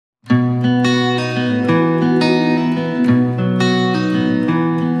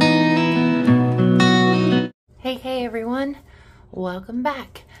Welcome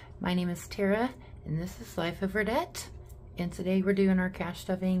back. My name is Tara and this is Life of Verdette, and today we're doing our cash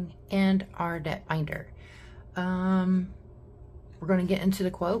stuffing and our debt binder. We're going to get into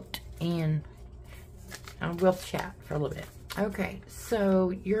the quote and we'll chat for a little bit. Okay,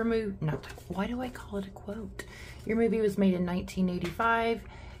 so your movie, why do I call it a quote? Your movie was made in 1985.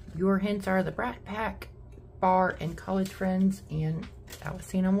 Your hints are the Brat Pack, Bar, and College Friends, and I was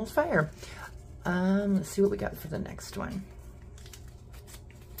seeing Almost Fire. Let's see what we got for the next one.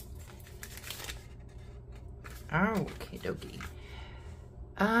 Okay, dokie.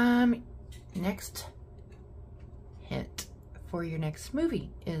 Next hint for your next movie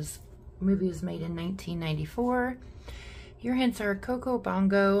is movie was made in 1994. Your hints are Coco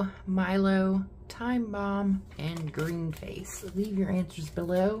Bongo, Milo, Time Bomb, and Green Face. Leave your answers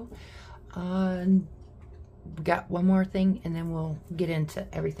below. We got one more thing and then we'll get into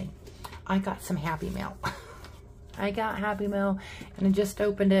everything. I got some Happy Mail. I got Happy Mail and I just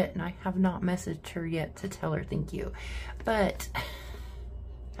opened it and I have not messaged her yet to tell her thank you. But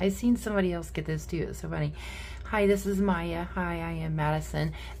I've seen somebody else get this too. It's so funny. Hi, this is Maya. Hi, I am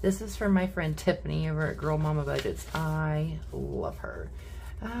Madison. This is from my friend Tiffany over at Girl Mama Budgets. I love her.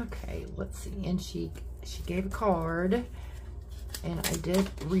 Okay, let's see. And she gave a card and I did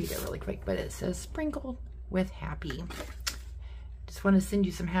read it really quick, but it says sprinkled with happy. Just want to send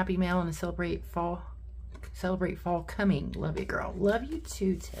you some Happy Mail and celebrate fall coming. Love you, girl. Love you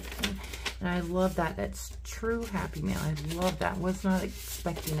too, Tiffany. And I love that. That's true Happy Mail. I love that. Was not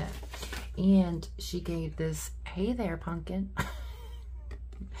expecting it. And she gave this, hey there, pumpkin.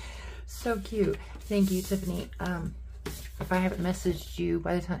 So cute. Thank you, Tiffany. If I haven't messaged you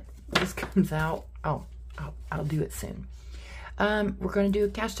by the time this comes out, I'll do it soon. We're going to do a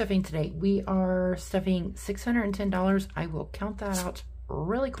cash stuffing today. We are stuffing $610. I will count that out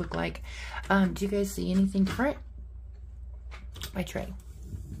really quick. Like, do you guys see anything different? My tray.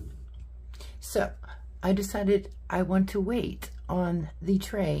 So I decided I want to wait on the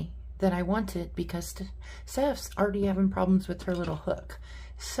tray that I wanted because Steph's already having problems with her little hook.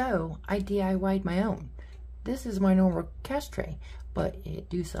 So I DIY'd my own. This is my normal cash tray, but it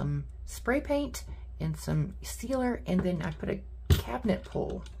do some spray paint and some sealer, and then I put a cabinet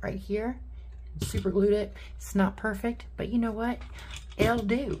pull right here. Super glued it. It's not perfect, but you know what? It'll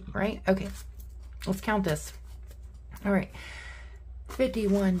do, right? Okay, let's count this. All right.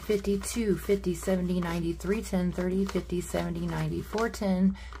 51, 52, 50, 70, 90, 3, 10, 30, 50, 70, 90, 4,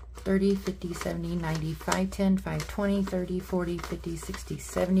 10, 30, 50, 70, 90, 5, 10, 5, 20, 30, 40, 50, 60,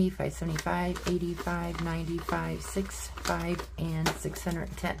 70, 5, 75, 85, 95, 6, 5, and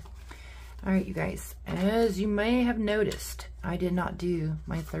 610. All right, you guys, as you may have noticed, I did not do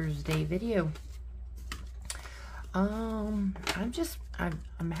my Thursday video. I'm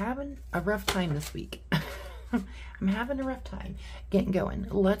having a rough time this week. I'm having a rough time getting going.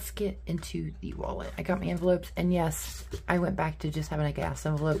 Let's get into the wallet. I got my envelopes, and yes, I went back to just having a gas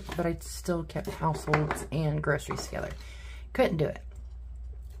envelope, but I still kept households and groceries together. Couldn't do it.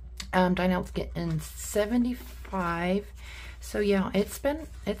 Dinel's getting 75. So yeah, it's been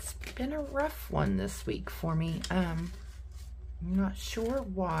a rough one this week for me. I'm not sure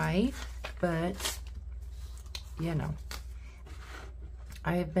why, but you know,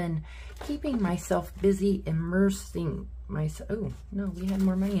 I have been keeping myself busy, immersing myself. Oh no, we had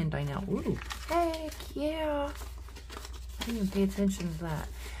more money in Dinel. Ooh, heck yeah! I didn't even pay attention to that.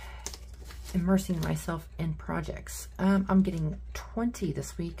 Immersing myself in projects. I'm getting 20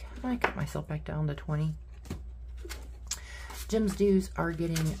 this week. I cut myself back down to 20. Jim's dues are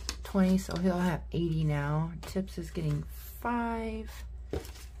getting 20, so he'll have 80 now. Tips is getting 5.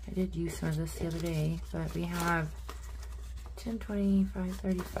 I did use some of this the other day, but we have 10, 25,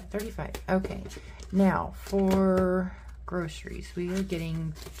 35. Okay, now for groceries, we are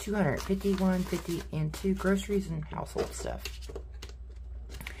getting 251, 50, and 2 groceries and household stuff.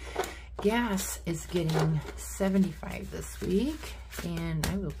 Gas is getting 75 this week, and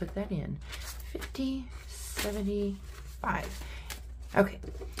I will put that in 50, 75. Okay,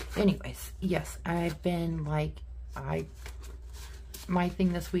 anyways, yes, I've been like, my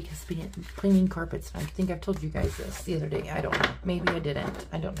thing this week has been cleaning carpets. I think I've told you guys this the other day. I don't know. Maybe I didn't.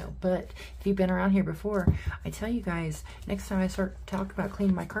 I don't know. But if you've been around here before, I tell you guys, next time I start talking about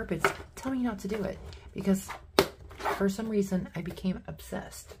cleaning my carpets, tell me not to do it. Because for some reason, I became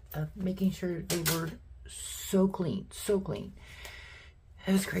obsessed of making sure they were so clean. So clean.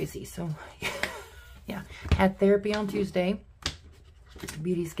 It was crazy. So, yeah. Had therapy on Tuesday.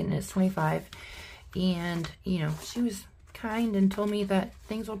 Beauty's getting his 25. And, you know, she was kind and told me that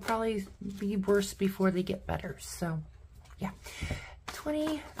things will probably be worse before they get better. So yeah,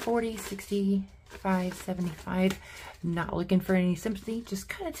 20, 40, 60, $5.75. Not looking for any sympathy, just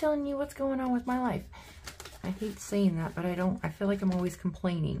kind of telling you what's going on with my life. I hate saying that, but I feel like I'm always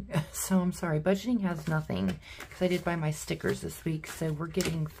complaining. So I'm sorry. Budgeting has nothing because I did buy my stickers this week. So we're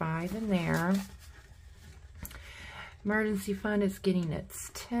getting 5 in there. Emergency fund is getting its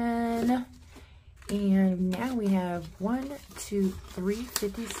 10. And now we have 1, 2, 3,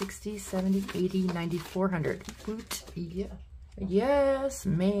 50, 60, 70, 80, 90, 400. Boot. Yeah. Yes,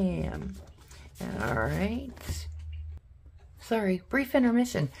 ma'am. All right. Sorry, brief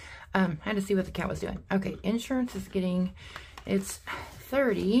intermission. Had to see what the cat was doing. Okay, insurance is getting its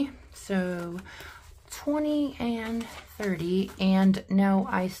 30. So 20 and 30. And no,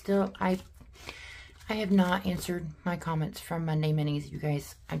 I have not answered my comments from Monday Minis, you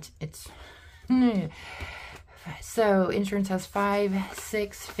guys. So insurance has 5,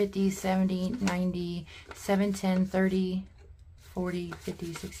 6, 50, 70, 90, 7, 10, 30, 40,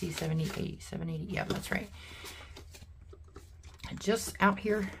 50, 60, 70, 80, 780. Yeah, that's right. Just out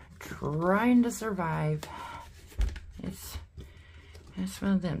here trying to survive. It's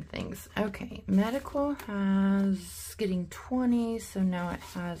one of them things. Okay, medical has getting 20, so now it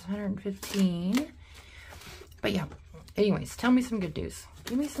has 115. But yeah, anyways, tell me some good news.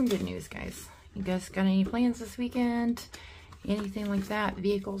 Give me some good news, guys. You guys got any plans this weekend? Anything like that?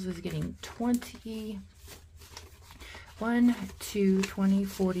 Vehicles is getting 20. 1, 2, 20,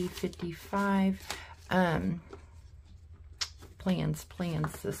 40, 55. Plans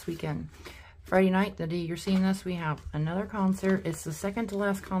this weekend. Friday night, the day you're seeing this, we have another concert. It's the second to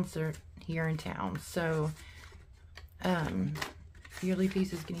last concert here in town. So, yearly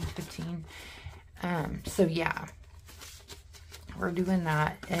piece is getting 15. So yeah, we're doing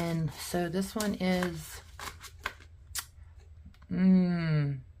that. And so this one is,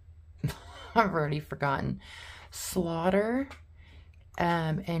 I've already forgotten. Slaughter,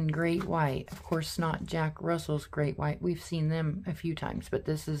 and Great White. Of course, not Jack Russell's Great White. We've seen them a few times, but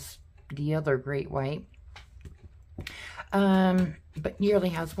this is the other Great White. But yearly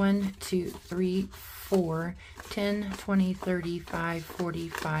has 1, 2, 3, 4, 10, 20, 35,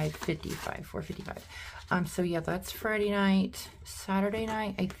 45, 55, 455. So yeah, that's Friday night. Saturday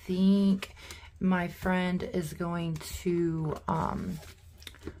night, I think my friend is going to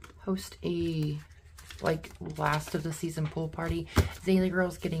host a like last of the season pool party. Zaylee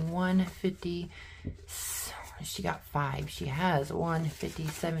Girl's getting 150. She got 5. She has 150,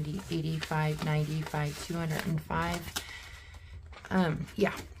 70, 85, 95, 205.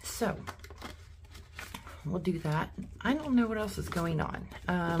 Yeah, so we'll do that. I don't know what else is going on.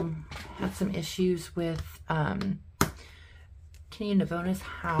 Had some issues with Kenny and Navona's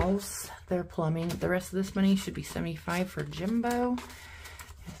house, their plumbing. The rest of this money should be 75 for Jimbo.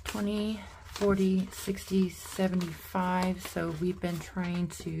 20, 40, 60, 75. So we've been trying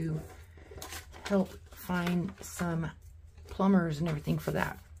to help find some plumbers and everything for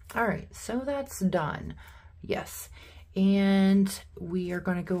that. All right, so that's done. Yes, and we are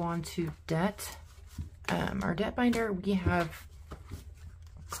going to go on to debt. Our debt binder, we have,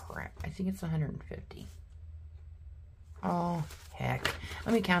 crap, I think it's 150. Oh, heck.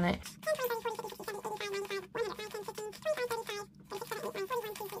 Let me count it.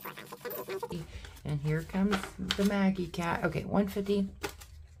 And here comes the Maggie cat. Okay, 150.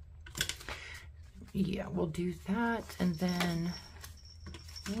 Yeah, we'll do that. And then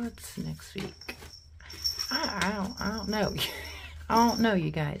what's next week? I don't know. I don't know,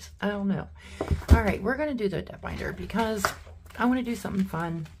 you guys. I don't know. All right, we're going to do the debt binder because I want to do something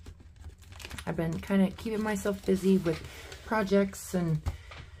fun. I've been kind of keeping myself busy with projects and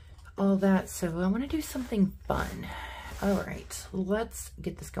all that, so I want to do something fun. All right, let's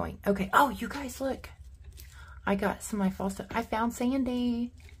get this going. Okay. Oh, you guys, look. I got some of my fall stuff. I found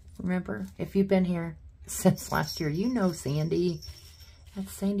Sandy. Remember, if you've been here since last year, you know Sandy.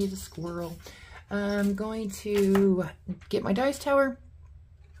 That's Sandy the squirrel. I'm going to get my dice tower.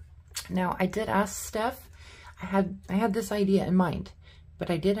 Now, I did ask Steph. I had this idea in mind,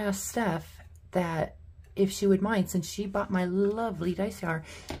 but I did ask Steph that if she would mind, since she bought my lovely dice tower,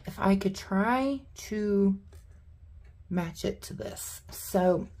 if I could try to match it to this.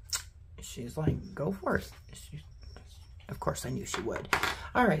 So she's like, go for it. Of course, I knew she would.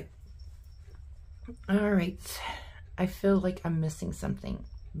 All right. All right. I feel like I'm missing something,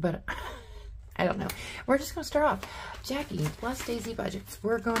 but I don't know. We're just going to start off. Jackie, plus Daisy budgets.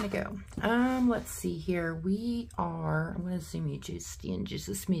 We're going to go. Let's see here. We are, I'm going to zoom you just in just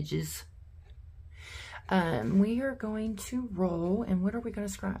a smidges. We are going to roll, and what are we going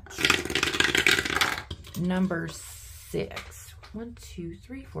to scratch? Number 6. 1, 2,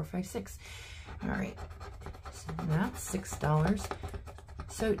 3, 4, 5, 6. All right. So that's $6.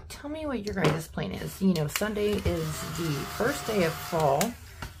 So tell me what your guys' plan is. You know, Sunday is the first day of fall,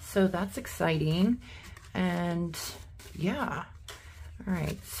 so that's exciting. And yeah, all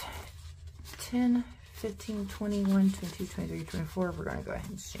right, 10, 15, 21, 22, 23, 24. We're gonna go ahead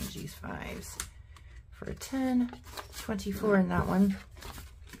and exchange these 5s for a 10, 24 in that one.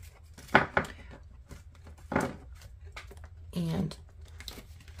 And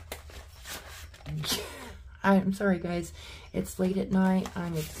I'm sorry guys, it's late at night,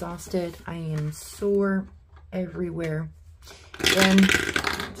 I'm exhausted, I am sore everywhere, and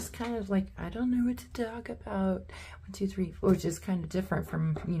I'm just kind of like, I don't know what to talk about. 1, 2, 3, 4, which is kind of different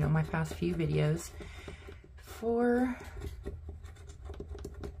from, you know, my past few videos. 4,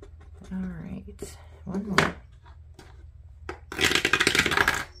 all right, one more.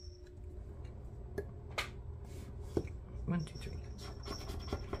 One, two, three.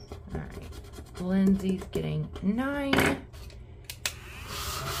 All right. Lindsay's getting 9.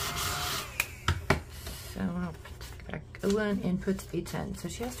 So I'll put back a 1 and put a 10. So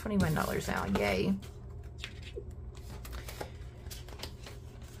she has $21 now. Yay.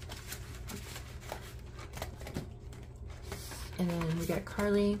 And then we got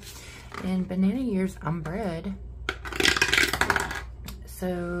Carly and Banana Years on bread.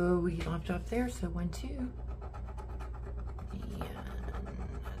 So we left off there. So 1, 2.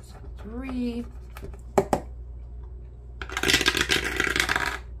 3.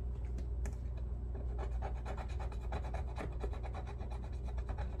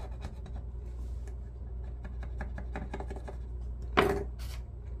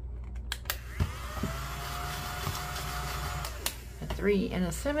 A 3 and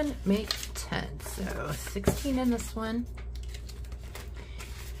a 7 make 10. So 16 in this one.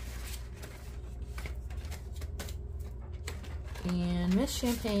 And Miss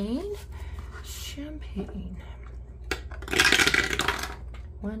Champagne.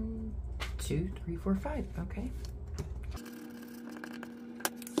 1, 2, 3, 4, 5. Okay.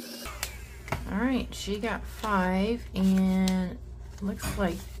 All right, she got 5, and looks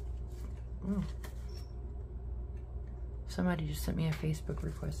like somebody just sent me a Facebook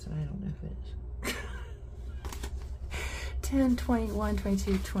request, and I don't know if it is. 10, 21,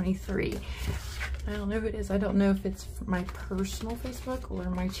 22, 23. I don't know who it is. I don't know if it's my personal Facebook or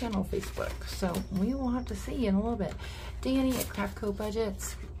my channel Facebook. So we will have to see in a little bit. Danny at Craft Co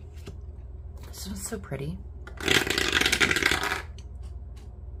Budgets. This one's so pretty.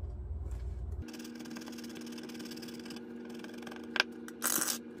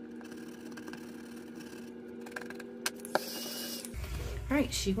 All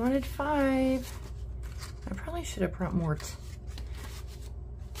right, she wanted 5. I probably should have brought more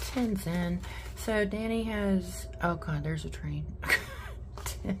 10s in. So Danny has, oh God, there's a train.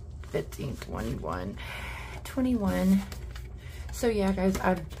 10, 15, 21, 21. So yeah, guys,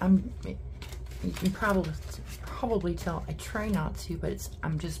 you can probably tell I try not to, but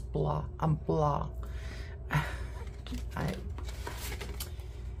I'm just blah. I'm blah. I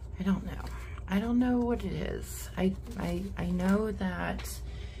don't know. I don't know what it is. I know that,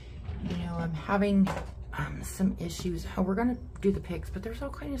 you know, I'm having some issues. Oh, we're gonna do the pigs, but there's all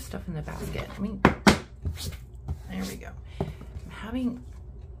kind of stuff in the basket. I mean, there we go. I'm having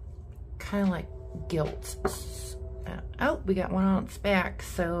kind of like guilt. Oh, we got 1 ounce back.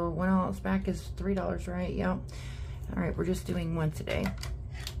 So 1 ounce back is $3, right? Yep. All right, we're just doing 1 today.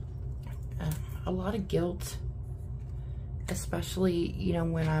 A lot of guilt, especially, you know,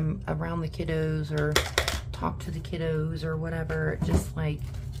 when I'm around the kiddos or talk to the kiddos or whatever, just like,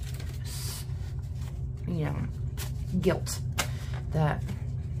 you know, guilt that,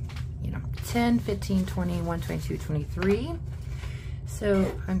 you know, 10, 15, 21, 22, 23. So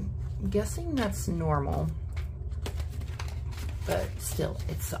I'm guessing that's normal, but still,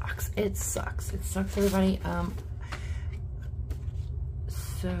 it sucks. It sucks. It sucks, everybody.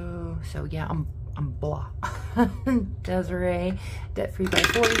 So yeah, I'm blah. Desiree, debt free by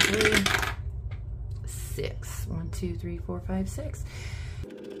 43. 6. 1, 2, 3, 4, 5, 6.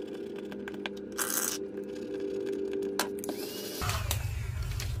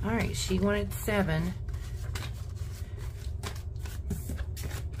 All right, she wanted 7.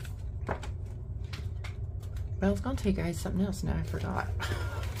 But I was gonna tell you guys something else. Now I forgot.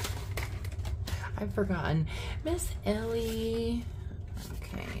 I've forgotten. Miss Ellie.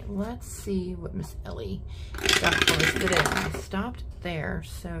 Okay, let's see what Miss Ellie got posted in. I stopped there,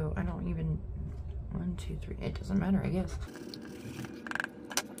 so I don't even. 1, 2, 3. It doesn't matter, I guess.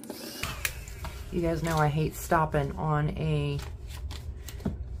 You guys know I hate stopping on a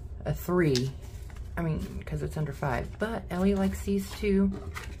 3. I mean, because it's under 5. But Ellie likes these to,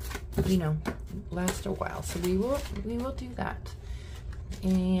 you know, last a while. So we will do that.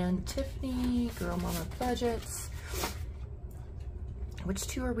 and Tiffany, Girl Mama Budgets. Which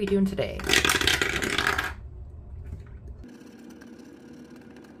two are we doing today?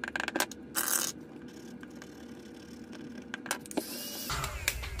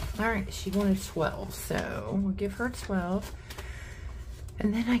 All right, she wanted 12, so we'll give her 12.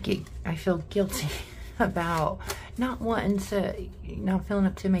 And then I feel guilty about not feeling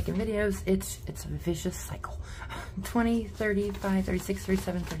up to making videos. It's a vicious cycle. 20, 35, 36,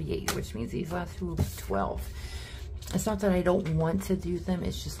 37, 38, which means these last two will be 12. It's not that I don't want to do them.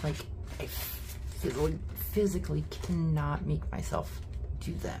 It's just like I physically cannot make myself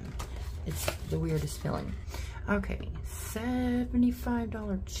do them. It's the weirdest feeling. Okay,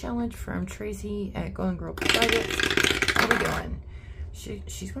 $75 challenge from Tracy at Golden Girl Budgets. How are we doing?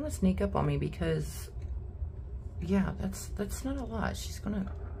 She's gonna sneak up on me because, yeah, that's not a lot. She's gonna.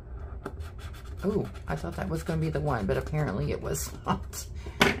 Oh, I thought that was gonna be the one, but apparently it was not.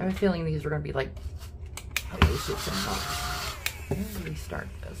 I have a feeling these are gonna be like, holy shit, where did we start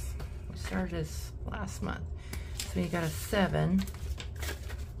this? We started this last month, so you got a 7.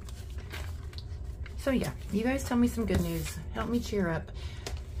 So yeah, you guys tell me some good news. Help me cheer up.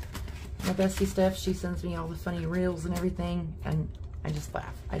 My bestie Steph, she sends me all the funny reels and everything, and I just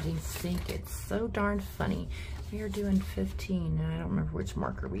laugh. I just think it's so darn funny. We are doing 15, and I don't remember which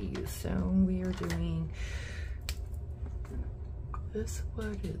marker we use. So we are doing this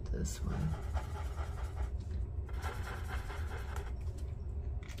one and this one.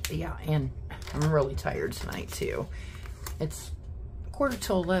 Yeah, and I'm really tired tonight too. It's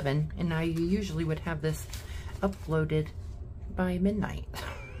 10:45, and I usually would have this uploaded by midnight.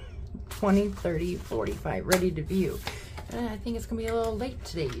 20, 30, 45, ready to view. And I think it's gonna be a little late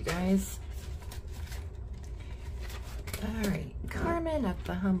today, you guys. All right, Carmen at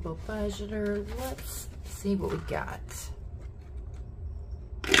the Humble Budgeter. Let's see what we got.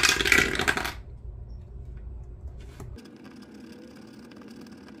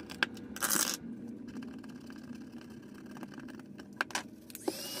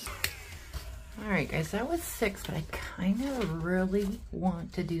 Alright guys, that was 6, but I kind of really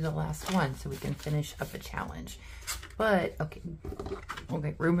want to do the last one so we can finish up a challenge. But, okay,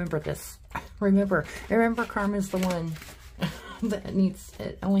 remember this. Remember Karma's the one that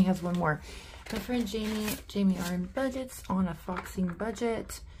it only has one more. My friend Jamie R. Budgets on a Foxing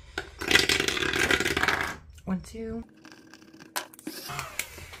budget. 1, 2.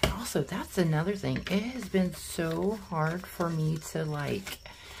 Also, that's another thing. It has been so hard for me to like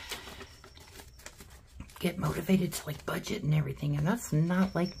get motivated to like budget and everything, and that's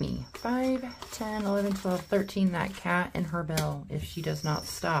not like me. 5, 10, 11, 12, 13, that cat and her bell. If she does not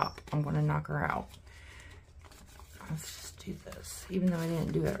stop, I'm going to knock her out. Let's just do this, even though I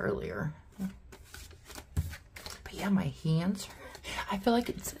didn't do it earlier. But yeah, my hands, I feel like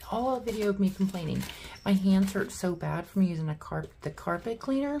it's all a video of me complaining. My hands hurt so bad from using the carpet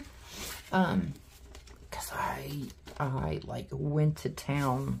cleaner. Because I like went to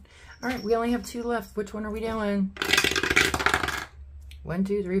town. All right, we only have 2 left. Which one are we doing? 1,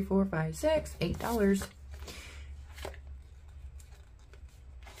 2, 3, 4, 5, 6, $8.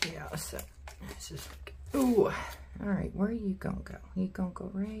 Yeah, so it's just like, ooh. All right, where are you gonna go? You gonna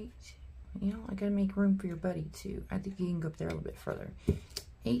go right? You know, I gotta make room for your buddy too. I think you can go up there a little bit further.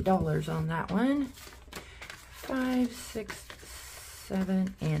 $8 on that one. 5, 6,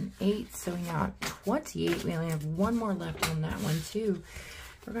 7, and 8. So we got 28. We only have 1 more left on that one too.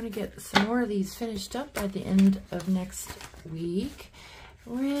 We're going to get some more of these finished up by the end of next week.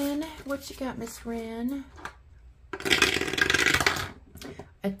 Ren, what you got, Miss Ren?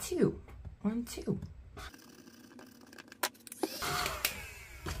 A 2. 1, 2.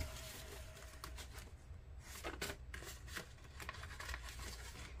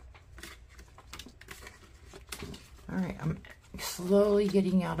 All right, I'm slowly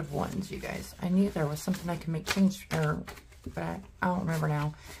getting out of ones, you guys. I knew there was something I could make change, but I don't remember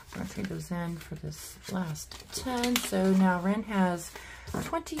now. I'm going to trade those in for this last 10. So now Ren has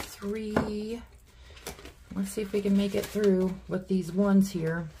 23. Let's see if we can make it through with these ones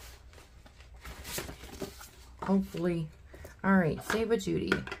here. Hopefully. All right, Save a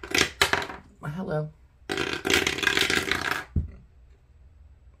Judy. Well, hello.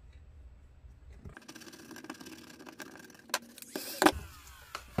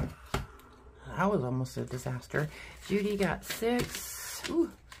 That was almost a disaster. Judy got 6.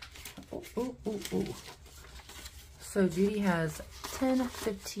 Ooh. Ooh, ooh, ooh, ooh. So Judy has 10,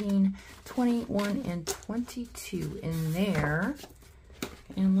 15, 21, and 22 in there.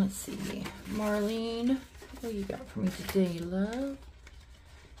 And let's see. Marlene, what you got for me today, love?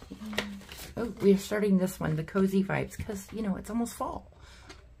 And, oh, we're starting this one, the Cozy Vibes, because, you know, it's almost fall.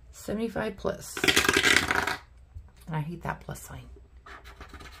 75 plus. And I hate that plus sign.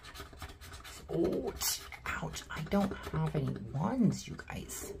 Oh, ouch. I don't have any ones, you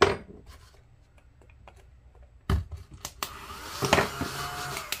guys.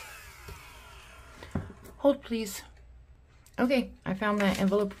 Hold, please. Okay, I found that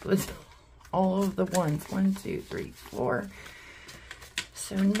envelope with all of the ones. 1, 2, 3, 4.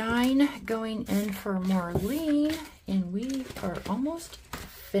 So 9 going in for Marlene. And we are almost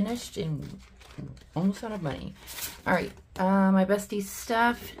finished and almost out of money. All right, my bestie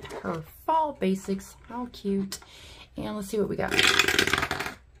Steph, her fall basics. How cute. And let's see what we got.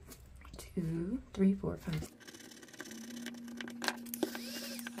 2, 3, 4, 5.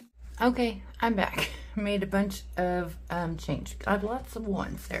 Okay, I'm back. Made a bunch of change. I have lots of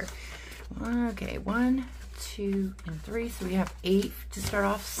ones there. Okay, 1, 2, and 3. So we have 8 to start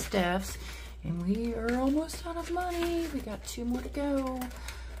off Steph's. And we are almost out of money. We got 2 more to go.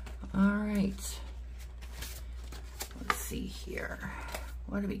 All right. Let's see here.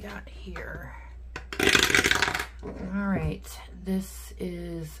 What do we got here? All right. This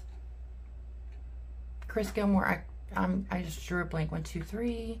is Chris Gilmore. I just drew a blank. 1, 2,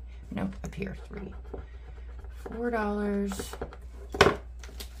 3. No, up here. 3. $4.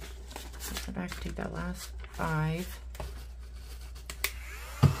 Let's go back, take that last 5.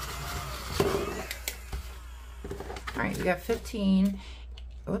 All right, we got 15.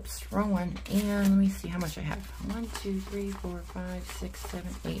 Oops, wrong one. And let me see how much I have. 1, 2, 3, 4, 5, 6, 7,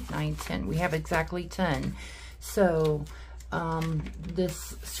 8, 9, 10. We have exactly 10. So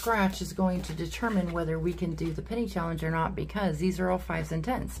this scratch is going to determine whether we can do the penny challenge or not, because these are all 5s and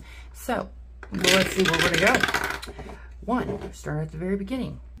 10s. So let's see where we're gonna go. 1, start at the very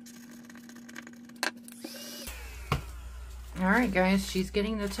beginning. All right, guys, she's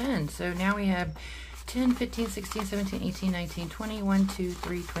getting the 10. So now we have 10, 15, 16, 17, 18, 19, 20, 1, 2,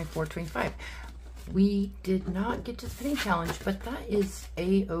 3, 24, 25. We did not get to the penny challenge, but that is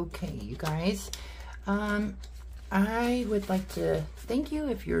a-okay, you guys. I would like to thank you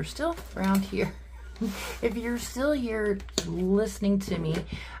if you're still around here. If you're still here listening to me,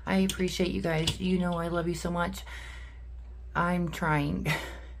 I appreciate you guys. You know I love you so much. I'm trying.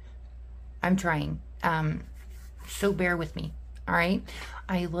 I'm trying. So bear with me, all right?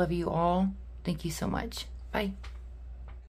 I love you all. Thank you so much. Bye.